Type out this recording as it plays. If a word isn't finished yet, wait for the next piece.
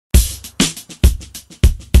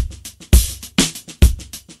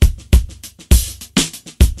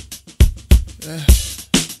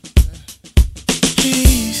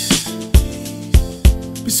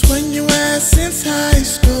since high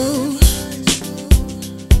school.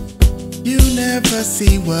 You never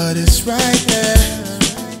see what is right there.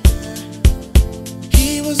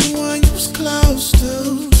 He was the one you was close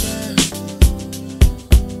to.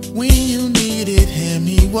 When you needed him,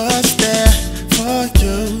 he was there for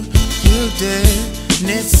you. You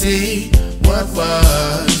didn't see what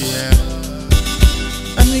was, yeah.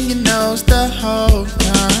 Under your nose the whole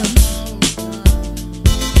time,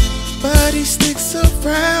 but he sticks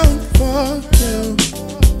around for you.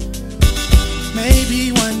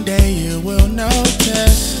 Maybe one day you will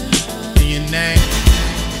notice your name.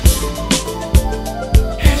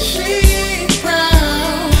 Ashley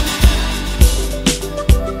Brown.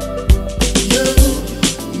 You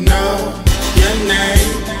know your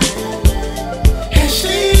name.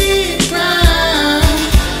 Ashley Brown.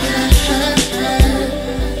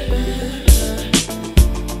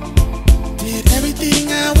 Did everything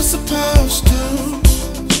I was supposed to.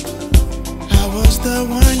 I was the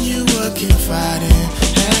one you were confiding,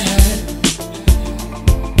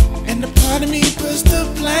 and a part of me puts the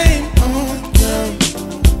blame on you.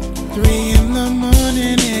 3 in the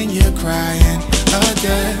morning and you're crying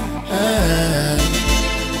again.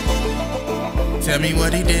 Tell me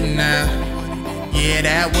what he did now. Yeah,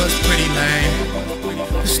 that was pretty lame.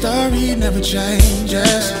 The story never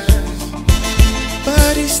changes,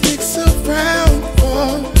 but he sticks around for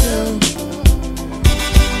you.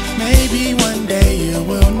 Maybe one day you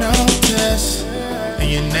will notice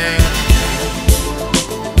your name.